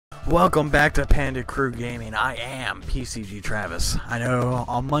Welcome back to Panda.Crew.Gaming. I am PCG Travis. I know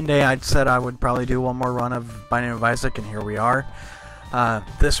on Monday I said I would probably do one more run of Binding of Isaac, and here we are.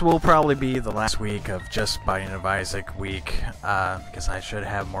 This will probably be the last week of just Binding of Isaac week, because I should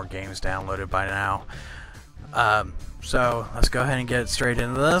have more games downloaded by now. So let's go ahead and get straight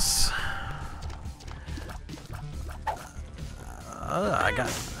into this. I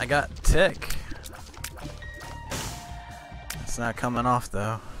got tick. It's not coming off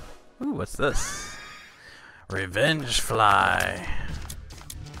though. Ooh, what's this? Revenge Fly.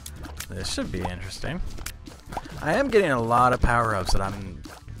 This should be interesting. I am getting a lot of power-ups that I'm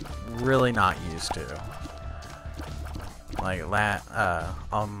really not used to. Like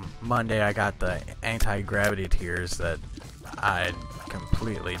on Monday I got the anti-gravity tears that I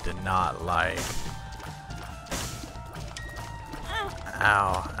completely did not like.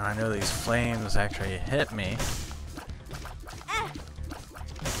 Ow, and I know these flames actually hit me.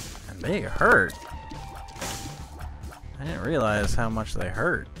 And they hurt. I didn't realize how much they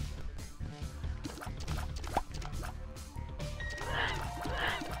hurt.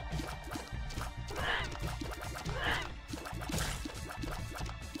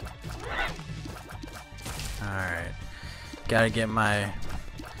 Alright. Gotta get my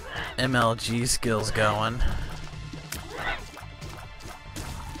MLG skills going.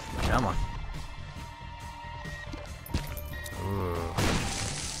 Come on. Ooh.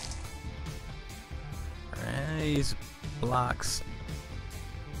 These blocks.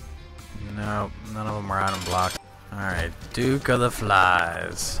 Nope, none of them are item blocks. Alright, Duke of the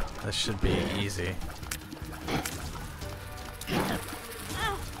Flies. This should be easy.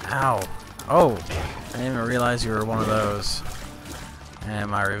 Ow. Oh, I didn't even realize you were one of those. And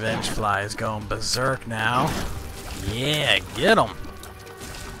my Revenge Fly is going berserk now. Yeah, get him.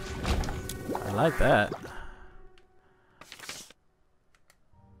 I like that.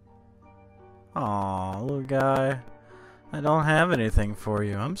 Aw, little guy. I don't have anything for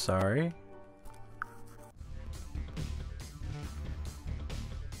you. I'm sorry.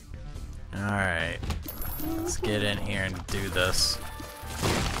 Alright. Let's get in here and do this.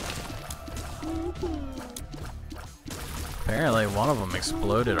 Apparently one of them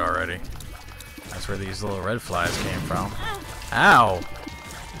exploded already. That's where these little red flies came from. Ow!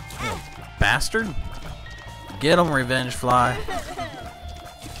 Little bastard. Get him, Revenge Fly.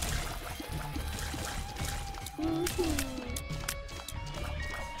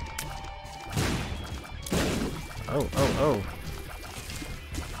 Oh.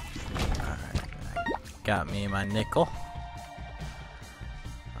 Alright. Got me my nickel.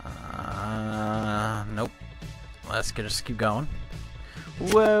 Nope. Let's just keep going.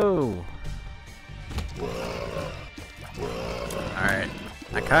 Whoa! Alright.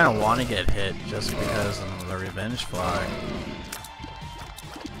 I kind of want to get hit just because of the Revenge Fly.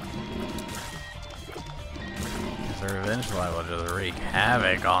 Because the Revenge Fly will just wreak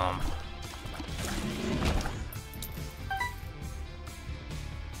havoc on them.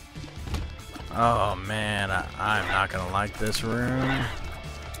 Oh man, I'm not gonna like this room.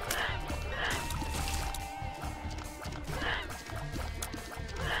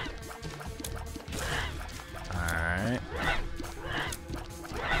 Alright.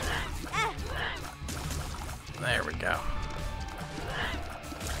 There we go.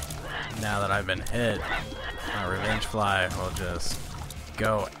 Now that I've been hit, my Revenge Fly will just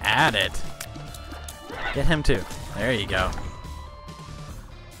go at it. Get him too. There you go.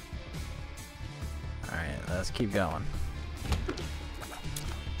 Alright, let's keep going.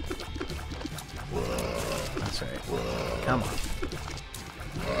 That's right. Come on.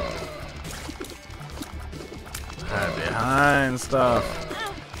 Hide behind stuff.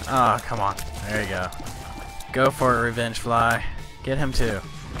 Oh, come on. There you go. Go for it, Revenge Fly. Get him too.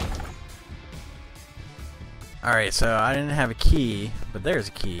 Alright, so I didn't have a key, but there's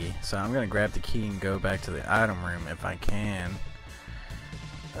a key. So I'm going to grab the key and go back to the item room if I can.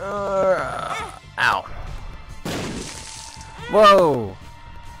 Ow. Whoa!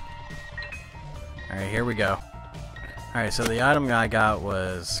 Alright, here we go. Alright, so the item I got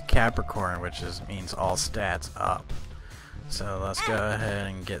was Capricorn, which means all stats up. So let's go ahead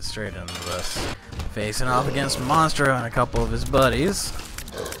and get straight into this. Facing off against Monstro and a couple of his buddies.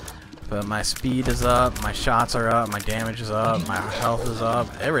 But my speed is up, my shots are up, my damage is up, my health is up,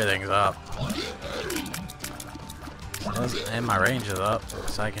 everything's up. And my range is up,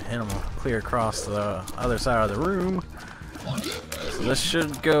 so I can hit him clear across the other side of the room. So this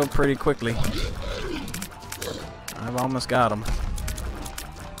should go pretty quickly. I've almost got him.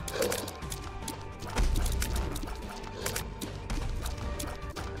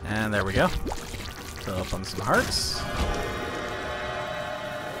 And there we go. Fill up on some hearts.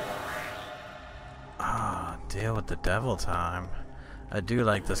 deal with the devil time. I do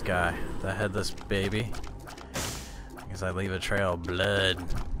like this guy, the headless baby, because I leave a trail of blood.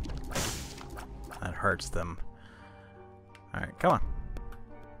 That hurts them. Alright, come on.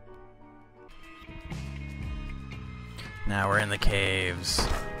 Now we're in the caves.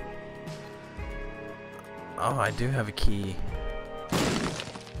 Oh, I do have a key.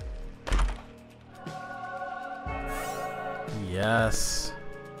 Yes.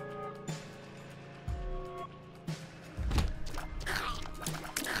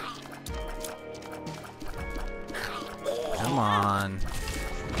 Come on.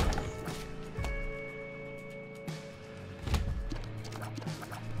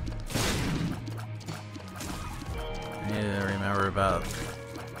 I need to remember about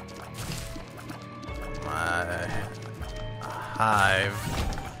my hive.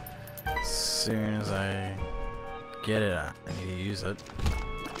 As soon as I get it, I need to use it.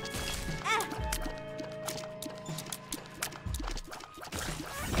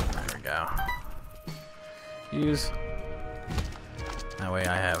 There we go. Use. That way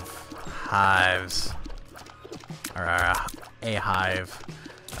I have hives, or a hive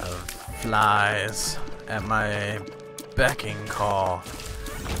of flies at my beck and call.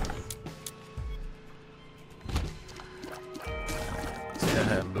 Let's go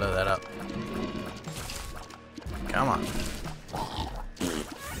ahead and blow that up. Come on.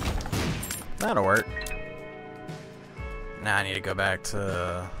 That'll work. Now I need to go back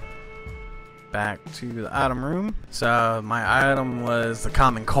to the item room. So my item was the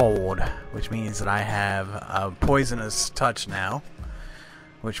common cold, which means that I have a poisonous touch now,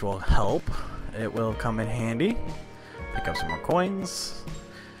 which will help. It will come in handy. Pick up some more coins.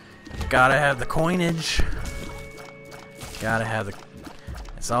 Gotta have the coinage. Gotta have the...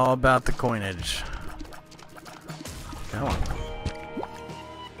 It's all about the coinage. Come on.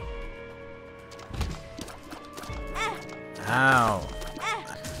 Ow.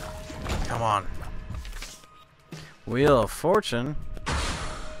 Come on. Wheel of Fortune.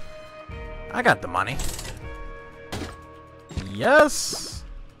 I got the money. Yes.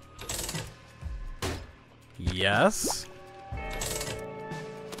 Yes.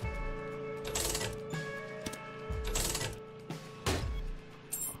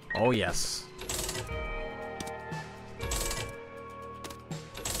 Oh, yes.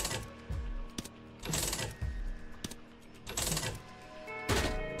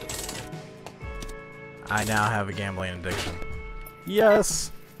 I now have a gambling addiction.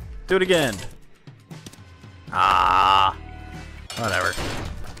 Yes! Do it again! Ah! Whatever.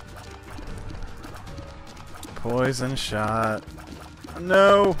 Poison shot.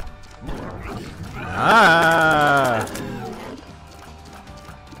 No! Ah!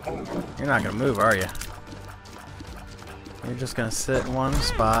 You're not gonna move, are you? You're just gonna sit in one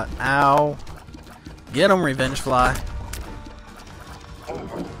spot. Ow! Get him, Revenge Fly!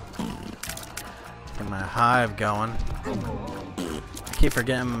 Get my hive going. I keep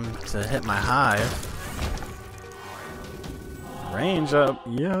forgetting to hit my hive. Range up,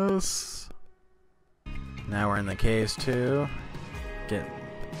 yes! Now we're in the caves too. Get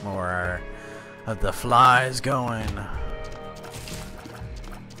more of the flies going.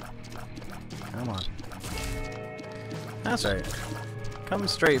 Come on. That's right. Come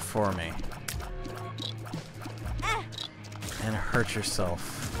straight for me. And hurt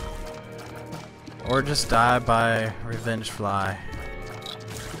yourself. Or just die by Revenge Fly.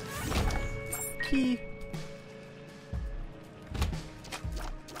 Key.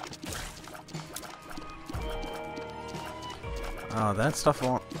 Oh, that stuff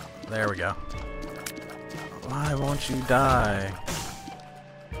won't... There we go. Why won't you die?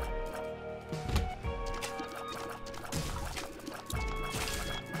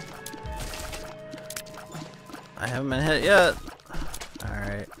 I haven't been hit yet.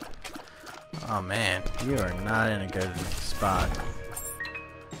 Alright. Oh man, you are not in a good spot.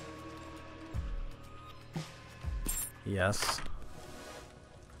 Yes.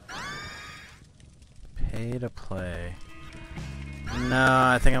 Pay to play. No,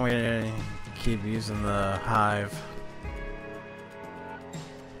 I think I'm gonna keep using the hive.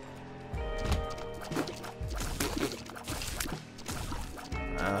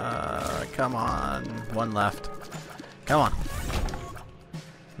 Come on. One left. Come on.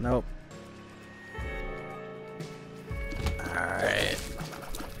 Nope. Alright.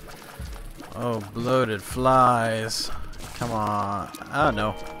 Oh, bloated flies. Come on. Oh,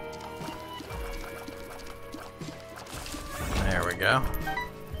 no. There we go.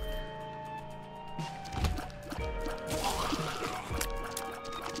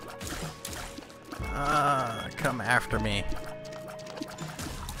 Come after me.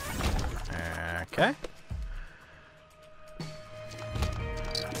 Okay.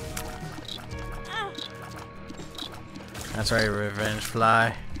 That's right, Revenge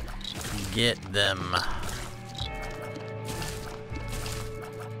Fly. Get them.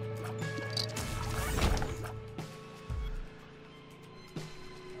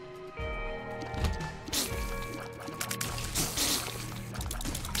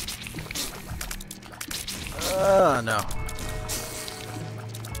 No.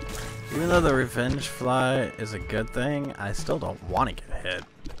 Even though the Revenge Fly is a good thing, I still don't want to get hit.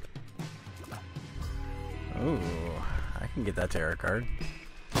 Ooh, I can get that tarot card.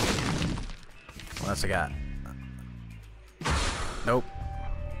 What else I got? Nope.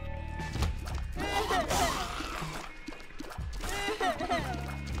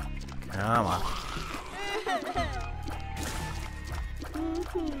 Come on.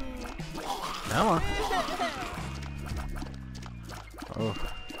 Come on. Oh.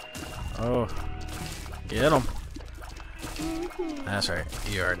 Oh. Get him. That's right.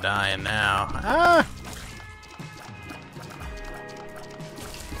 You are dying now. Ah!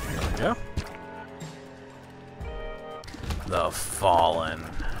 There we go. The Fallen.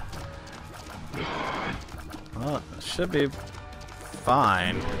 Well, it should be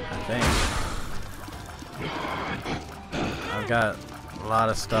fine, I think. I've got a lot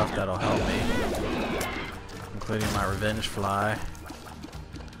of stuff that'll help me, including my Revenge Fly.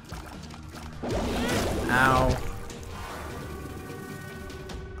 Ow.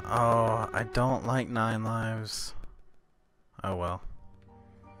 Oh, I don't like 9 lives. Oh well.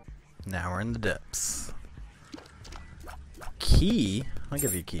 Now we're in the depths. Key? I'll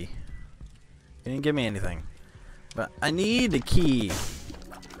give you a key. You didn't give me anything. But I need a key.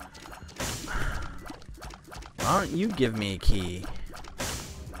 Why don't you give me a key?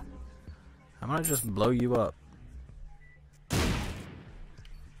 I'm gonna just blow you up.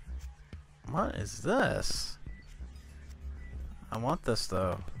 What is this? I want this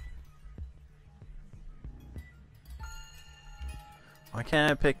though. Why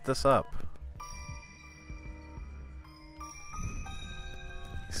can't I pick this up?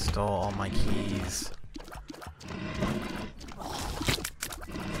 He stole all my keys.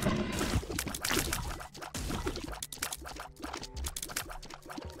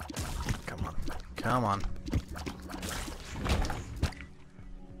 Come on. Come on.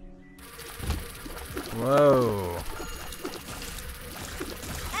 Whoa.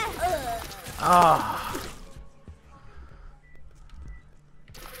 Ah.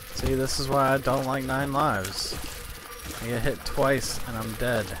 See, this is why I don't like 9 lives. I get hit twice and I'm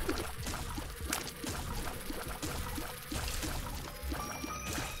dead.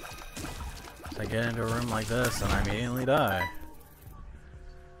 So I get into a room like this and I immediately die.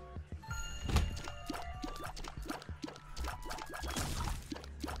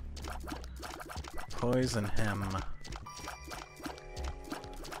 Poison him.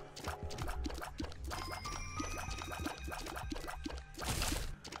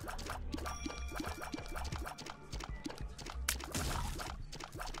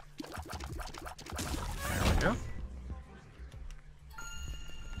 There we go.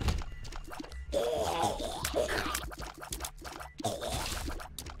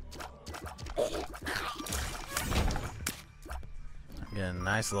 Get a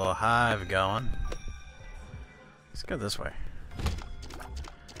nice little hive going. Let's go this way.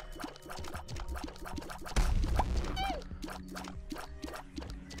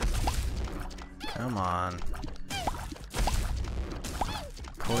 Come on.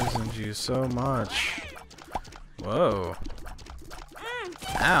 Poisoned you so much. Whoa.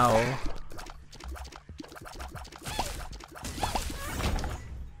 Ow.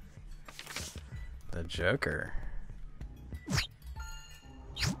 The Joker.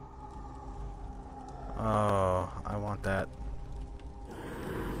 Oh, I want that.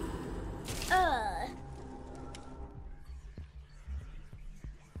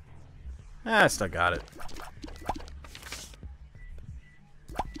 I still got it.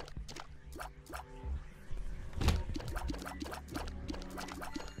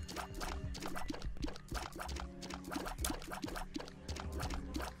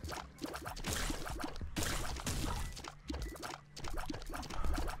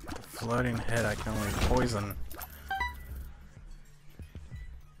 Floating head, I can only poison.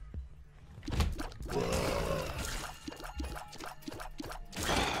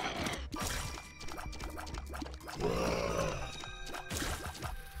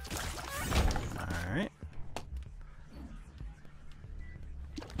 Alright.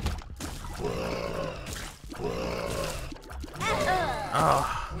 Oh.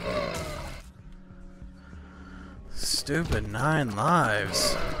 Stupid 9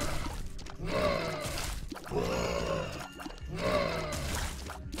 lives.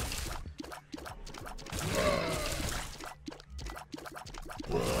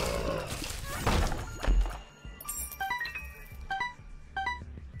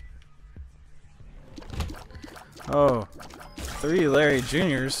 Oh, 3 Larry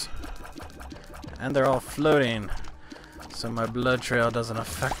Juniors. And they're all floating, so my blood trail doesn't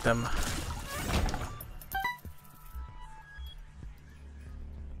affect them.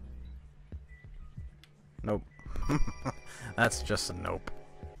 Nope. That's just a nope.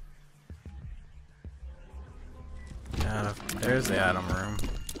 There's the item room.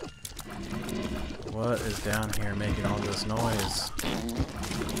 What is down here making all this noise?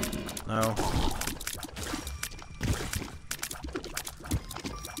 No.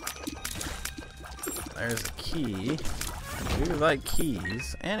 There's a key. I do like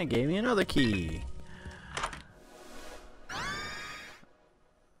keys. And it gave me another key.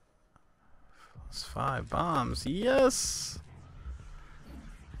 Plus 5 bombs. Yes!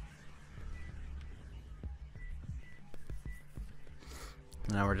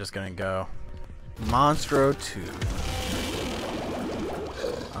 Now we're just gonna go Monstro 2.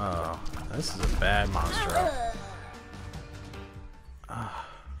 Oh, this is a bad Monstro.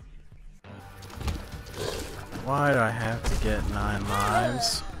 Why do I have to get 9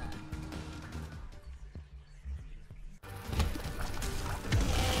 lives?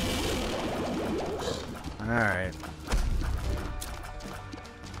 Alright.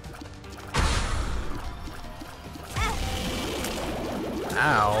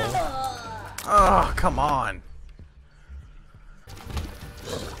 Ow. Oh, come on.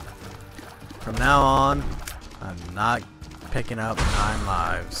 From now on, I'm not picking up 9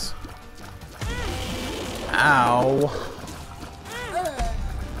 lives. Ow.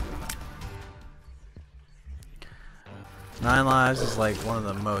 Nine lives is like one of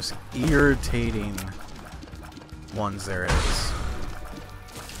the most irritating ones there is.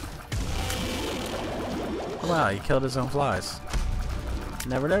 Wow, he killed his own flies.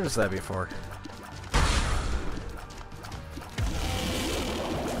 Never noticed that before.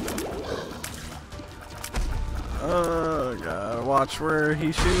 Oh, gotta watch where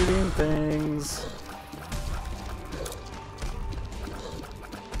he's shooting things.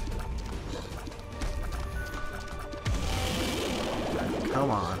 Come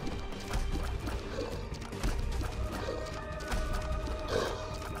on.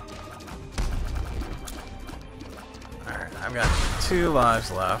 Alright, I've got 2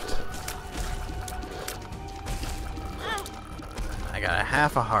 lives left. I got a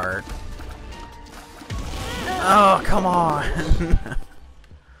half a heart. Oh, come on!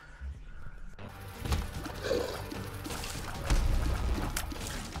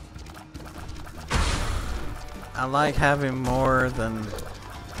 I like having more than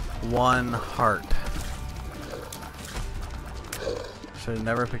 1 heart. Should have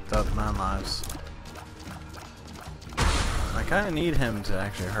never picked up 9 lives. I kind of need him to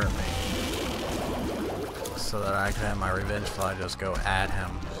actually hurt me, so that I can have my revenge fly just go at him.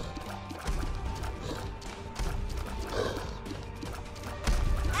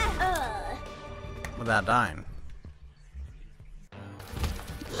 Without dying.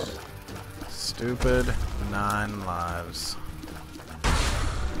 Stupid 9 lives.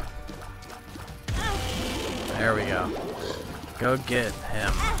 There we go. Go get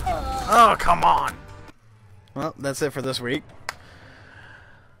him. Oh, come on! Well, that's it for this week.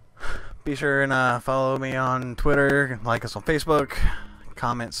 Be sure and follow me on Twitter, like us on Facebook,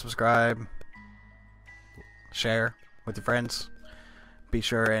 comment, subscribe, share with your friends. Be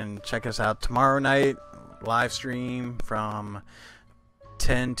sure and check us out tomorrow night, live stream from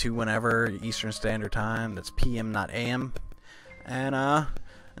 10 to whenever Eastern Standard Time. That's PM, not AM. And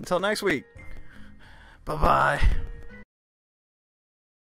until next week, bye bye.